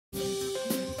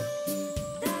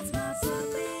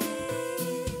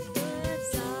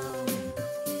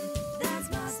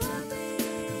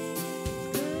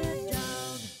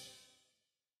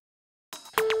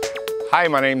Hi,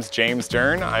 my name's James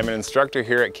Dern. I'm an instructor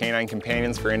here at Canine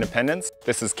Companions for Independence.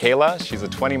 This is Kayla. She's a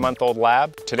 20-month-old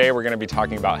lab. Today we're going to be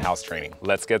talking about house training.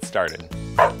 Let's get started.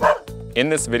 In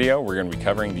this video, we're going to be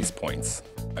covering these points.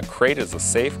 A crate is a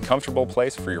safe, comfortable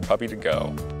place for your puppy to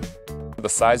go. The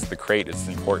size of the crate is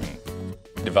important.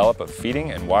 Develop a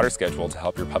feeding and water schedule to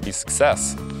help your puppy's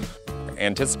success.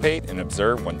 Anticipate and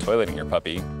observe when toileting your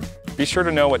puppy. Be sure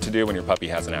to know what to do when your puppy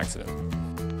has an accident.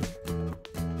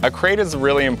 A crate is a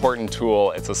really important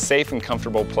tool. It's a safe and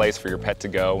comfortable place for your pet to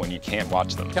go when you can't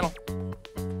watch them. Kennel.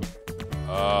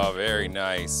 Oh, very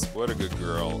nice. What a good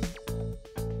girl.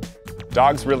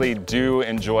 Dogs really do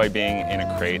enjoy being in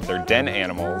a crate. They're den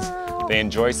animals. They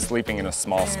enjoy sleeping in a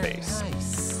small space.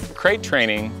 Nice. Crate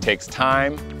training takes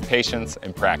time, patience,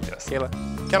 and practice. Kayla,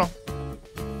 kennel.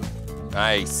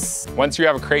 Nice. Once you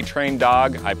have a crate trained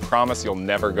dog, I promise you'll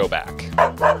never go back.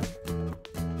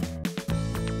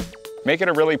 Make it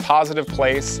a really positive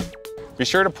place. Be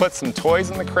sure to put some toys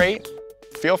in the crate.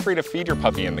 Feel free to feed your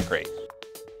puppy in the crate.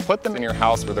 Put them in your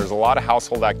house where there's a lot of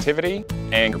household activity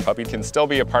and your puppy can still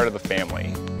be a part of the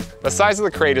family. The size of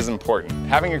the crate is important.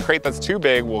 Having a crate that's too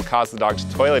big will cause the dog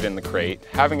to toilet in the crate.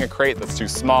 Having a crate that's too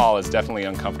small is definitely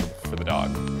uncomfortable for the dog.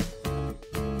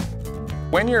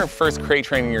 When you're first crate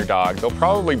training your dog, they'll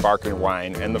probably bark and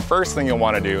whine, and the first thing you'll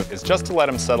want to do is just to let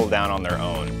them settle down on their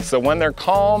own. So when they're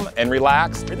calm and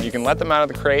relaxed, you can let them out of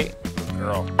the crate.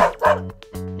 Girl.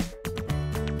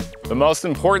 The most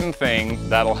important thing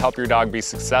that'll help your dog be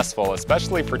successful,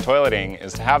 especially for toileting,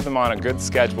 is to have them on a good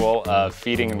schedule of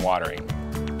feeding and watering.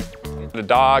 The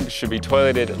dog should be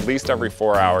toileted at least every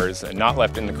 4 hours and not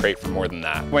left in the crate for more than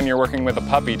that. When you're working with a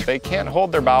puppy, they can't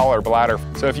hold their bowel or bladder.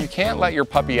 So if you can't let your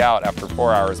puppy out after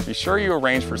 4 hours, be sure you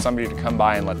arrange for somebody to come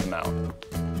by and let them out.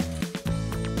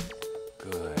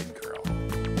 Good girl.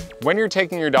 When you're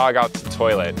taking your dog out to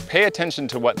toilet, pay attention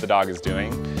to what the dog is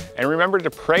doing and remember to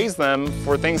praise them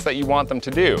for things that you want them to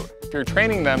do. If you're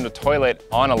training them to toilet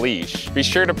on a leash, be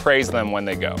sure to praise them when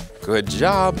they go. Good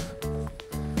job.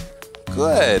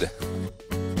 Good.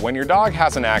 When your dog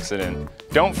has an accident,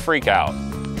 don't freak out.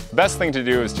 The best thing to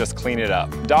do is just clean it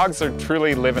up. Dogs are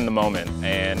truly live in the moment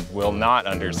and will not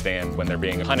understand when they're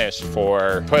being punished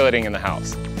for toileting in the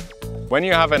house. When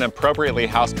you have an appropriately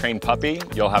house-trained puppy,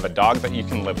 you'll have a dog that you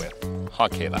can live with. Huh,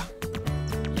 Kayla?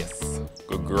 Yes,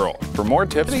 good girl. For more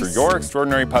tips for your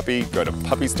extraordinary puppy, go to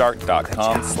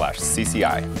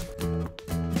puppystart.com/CCI.